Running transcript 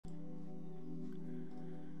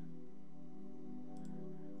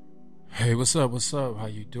Hey, what's up? What's up? How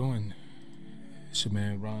you doing? It's your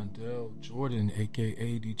man Rondell Jordan,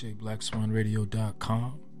 aka DJ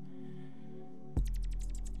BlackSwanRadio.com.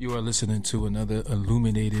 You are listening to another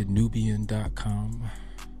IlluminatedNubian.com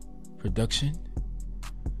production,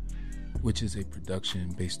 which is a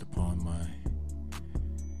production based upon my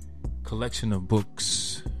collection of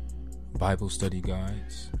books, Bible study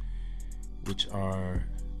guides, which are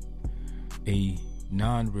a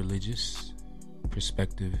non-religious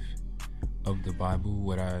perspective of the Bible.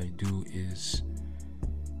 What I do is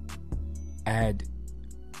add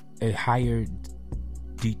a higher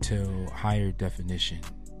detail, higher definition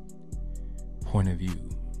point of view,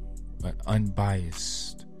 an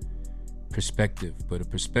unbiased perspective, but a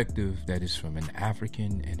perspective that is from an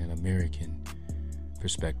African and an American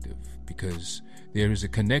perspective, because there is a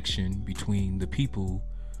connection between the people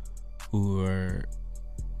who are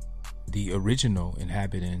the original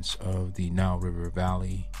inhabitants of the Nile River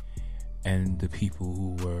Valley and the people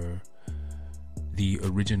who were the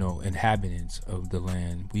original inhabitants of the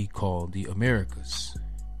land we call the Americas.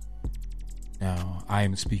 Now, I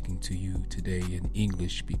am speaking to you today in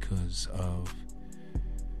English because of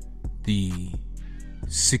the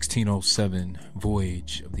 1607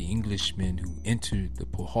 voyage of the Englishmen who entered the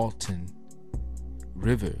Powhatan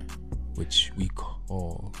River, which we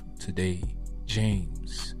call today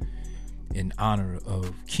James, in honor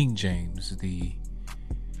of King James, the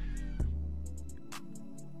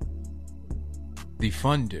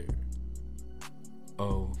funder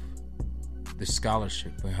of the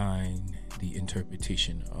scholarship behind the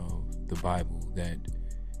interpretation of the Bible that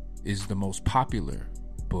is the most popular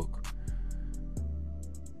book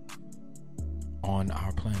on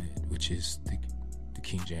our planet, which is the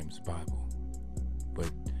King James Bible,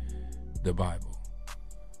 but the Bible.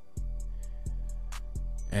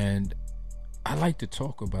 And I like to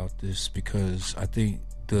talk about this because I think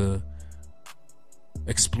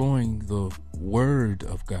exploring the Word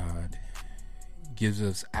of God gives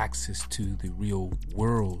us access to the real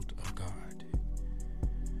world of God.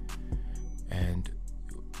 And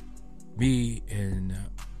me and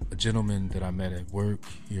a gentleman that I met at work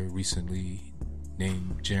here recently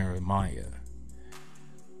named Jeremiah,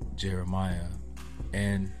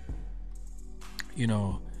 and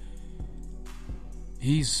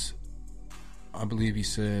I believe he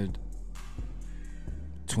said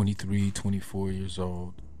 23, 24 years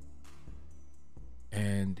old,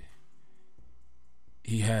 and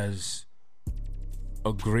he has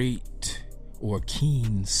a great or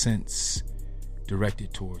keen sense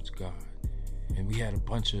directed towards God. And we had a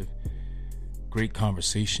bunch of great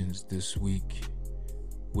conversations this week,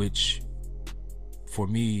 which for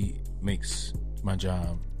me makes my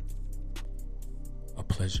job a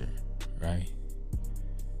pleasure, right?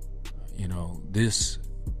 This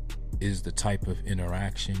is the type of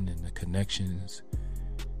interaction and the connections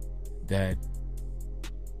that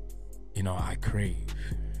I crave,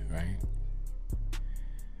 right?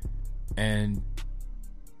 And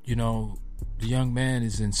the young man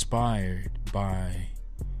is inspired by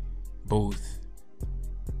both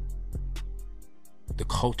the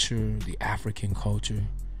culture, the African culture,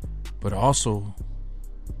 but also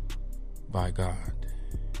by God.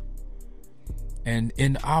 And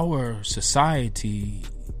in our society,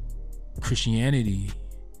 Christianity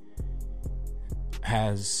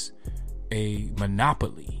has a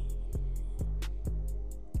monopoly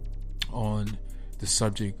on the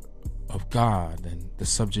subject of God and the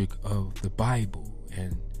subject of the Bible,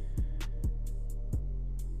 and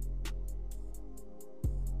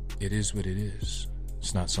it is what it is.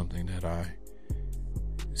 It's not something that I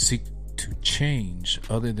seek to change,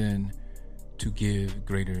 other than to give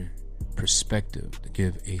greater perspective, to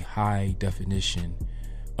give a high definition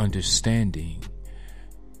understanding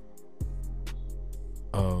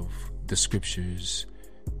of the scriptures,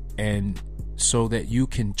 and so that you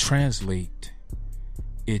can translate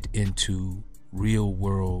it into real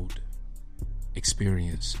world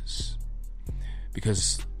experiences.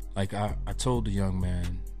 Because like I told the young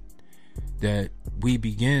man, that we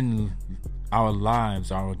begin our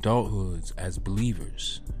lives, our adulthoods, as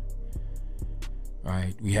believers,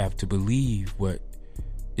 right? We have to believe what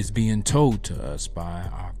is being told to us by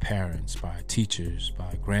our parents, by teachers,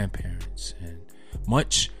 by grandparents. And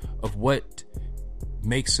much of what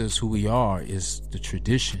makes us who we are is the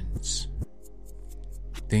traditions,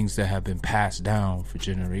 things that have been passed down for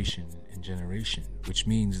generation and generation, which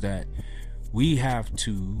means that we have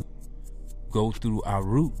to go through our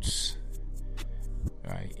roots,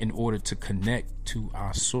 right, in order to connect to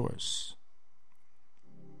our source,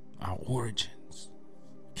 our origins.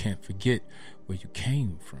 Can't forget where you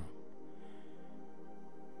came from.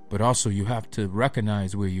 But also you have to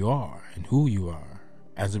recognize where you are and who you are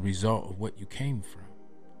as a result of what you came from.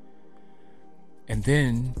 And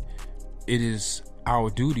then it is our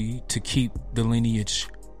duty to keep the lineage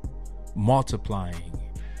multiplying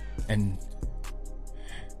and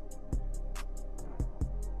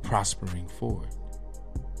prospering forward.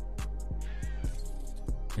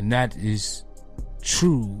 And that is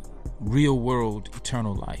true, real world,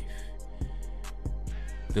 eternal life.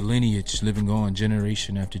 The lineage living on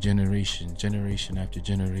generation after generation, generation after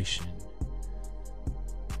generation.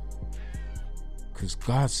 Because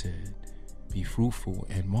God said, be fruitful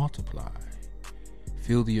and multiply.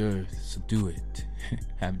 Fill the earth, subdue it,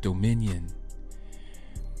 have dominion.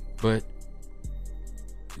 But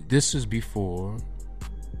this is before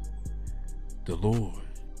the Lord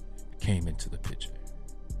came into the picture.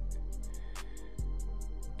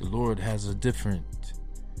 The Lord has a different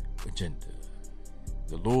agenda.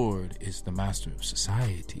 The Lord is the master of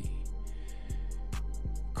society,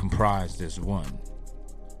 comprised as one.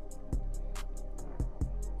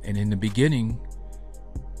 And in the beginning,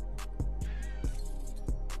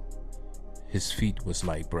 his feet was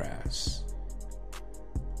like brass.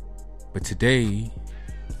 But today,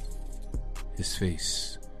 his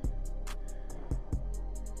face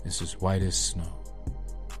is as white as snow.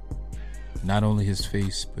 Not only his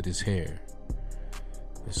face, but his hair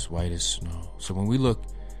is white as snow. So when we look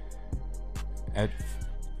at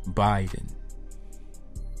Biden,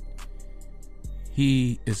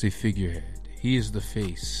 he is a figurehead. He is the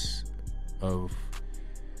face of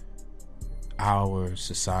our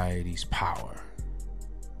society's power.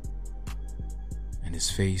 And his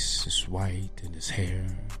face is white, and his hair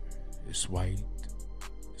is white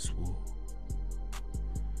as wool.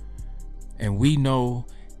 And we know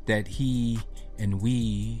that he and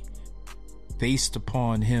we, based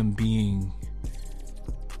upon him being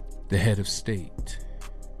the head of state,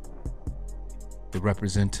 the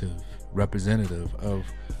representative of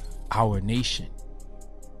our nation,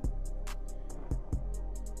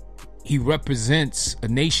 he represents a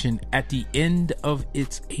nation at the end of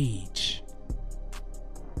its age.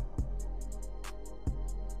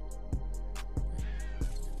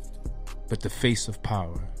 But the face of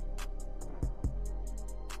power.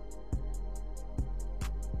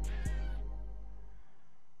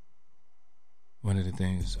 One of the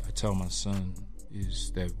things I tell my son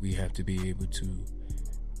is that we have to be able to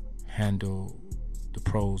handle the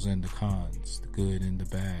pros and the cons, the good and the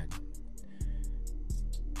bad,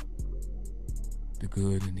 the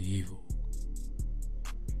good and the evil.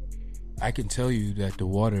 I can tell you that the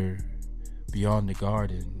water beyond the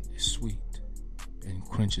garden is sweet and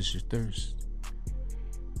quenches your thirst.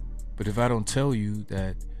 But if I don't tell you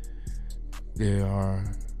that there are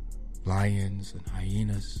lions and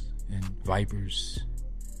hyenas and vipers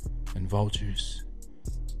and vultures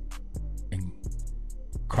and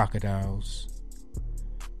crocodiles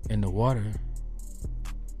in the water,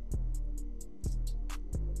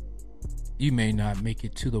 you may not make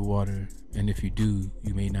it to the water, and if you do,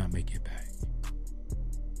 you may not make it back.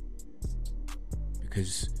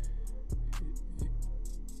 Because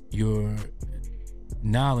your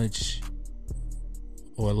knowledge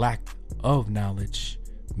or lack of knowledge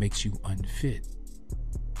makes you unfit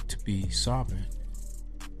to be sovereign.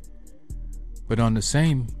 But on the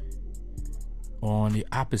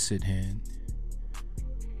opposite hand,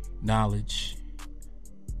 knowledge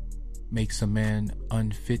makes a man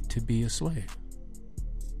unfit to be a slave.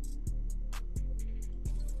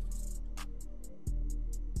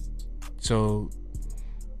 So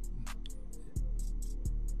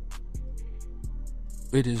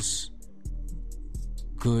it is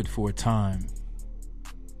good for a time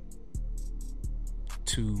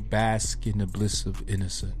to bask in the bliss of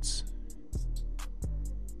innocence.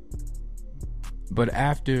 But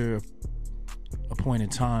after a point in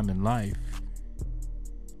time in life,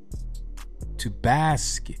 to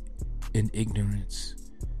bask in ignorance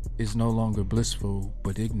is no longer blissful,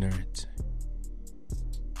 but ignorant.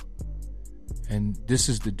 And this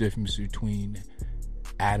is the difference between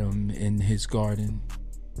Adam in his garden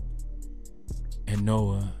and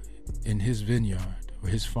Noah in his vineyard or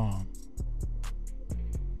his farm.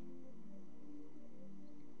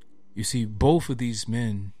 You see, both of these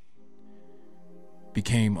men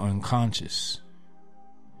became unconscious.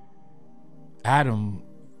 Adam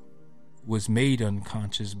was made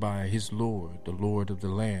unconscious by his Lord, the Lord of the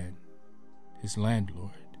land, his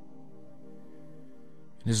landlord.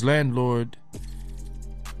 And his landlord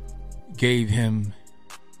gave him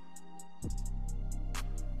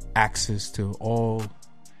access to all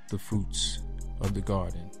the fruits of the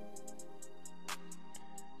garden,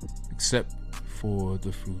 except for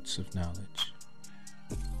the fruits of knowledge.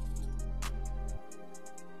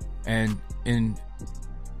 And in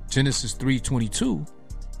Genesis 3:22,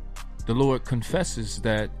 the Lord confesses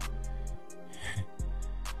that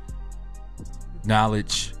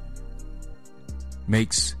knowledge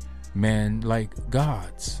makes man like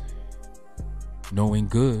gods, knowing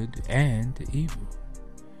good and evil.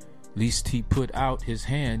 Lest he put out his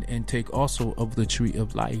hand and take also of the tree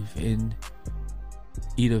of life and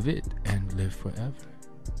eat of it and live forever.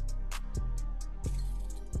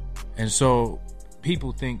 And so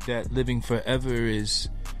people think that living forever is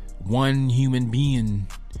one human being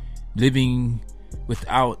living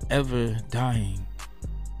without ever dying.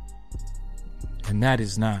 And that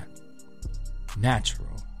is not natural.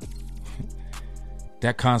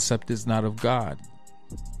 That concept is not of God.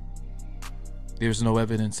 There's no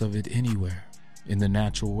evidence of it anywhere in the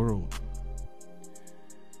natural world.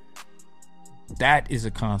 That is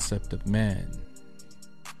a concept of man,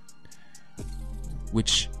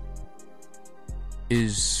 which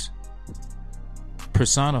is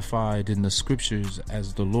personified in the scriptures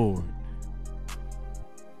as the Lord,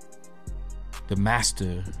 the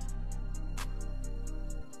Master.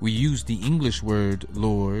 We use the English word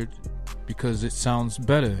Lord because it sounds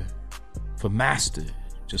better for master,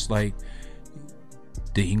 just like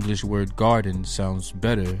the English word garden sounds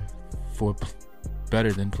better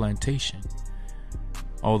than plantation.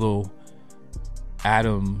 Although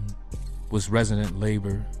Adam was resident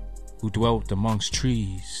labor who dwelt amongst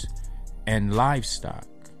trees and livestock,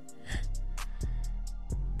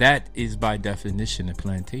 that is by definition a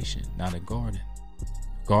plantation, not a garden.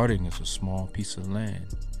 Garden is a small piece of land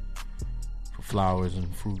for flowers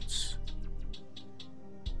and fruits.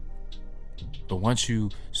 But once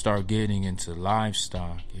you start getting into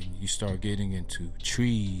livestock and you start getting into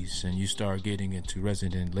trees and you start getting into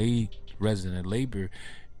resident labor,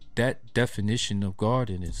 that definition of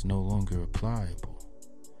garden is no longer applicable.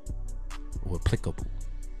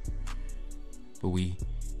 But we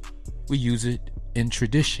use it in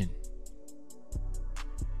tradition.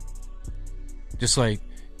 Just like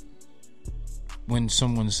when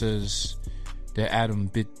someone says that Adam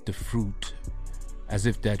bit the fruit as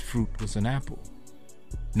if that fruit was an apple,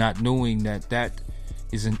 not knowing that that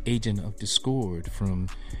is an agent of discord from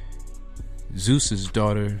Zeus's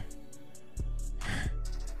daughter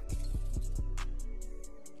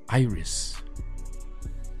Iris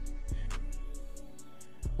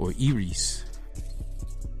or Eris,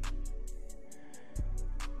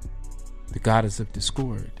 the goddess of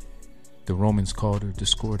discord. The Romans called her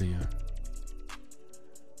Discordia,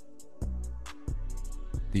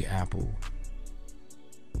 the apple.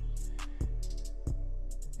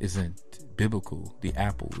 Isn't biblical. The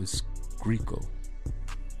apple is Greco.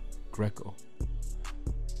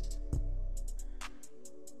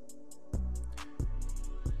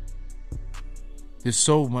 There's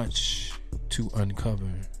so much to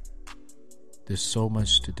uncover. There's so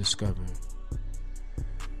much to discover.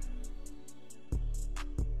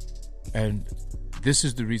 And this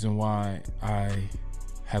is the reason why I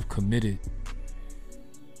have committed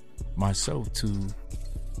myself to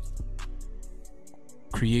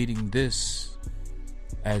creating this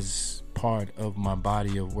as part of my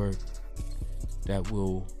body of work that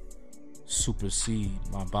will supersede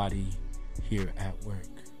my body here at work.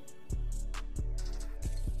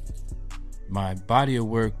 My body of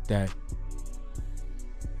work that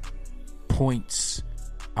points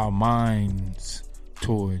our minds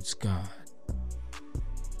towards God.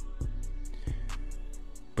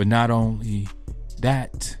 But not only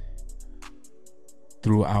that,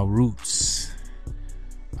 through our roots,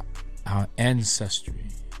 our ancestry,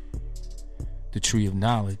 the tree of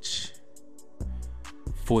knowledge,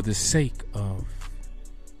 for the sake of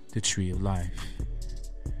the tree of life,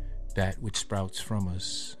 that which sprouts from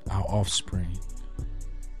us, our offspring,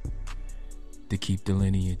 to keep the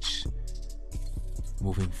lineage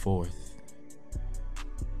moving forth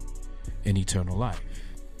in eternal life.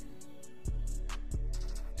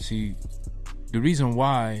 See, the reason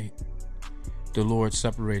why the Lord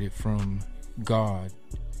separated from God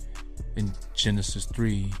in Genesis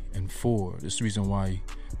 3 and 4. This is the reason why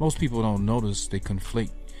most people don't notice. They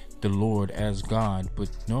conflate the Lord as God, but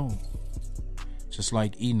no. Just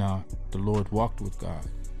like Enoch, the Lord walked with God.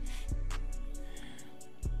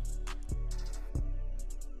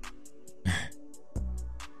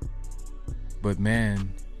 But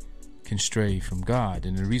man can stray from God,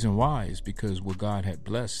 and the reason why is because what God had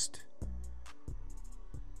blessed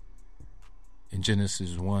in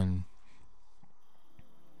Genesis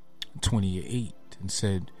 1:28 and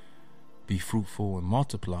said, "Be fruitful and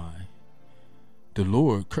multiply," the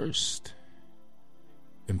Lord cursed.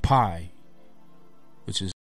 And Pi, which is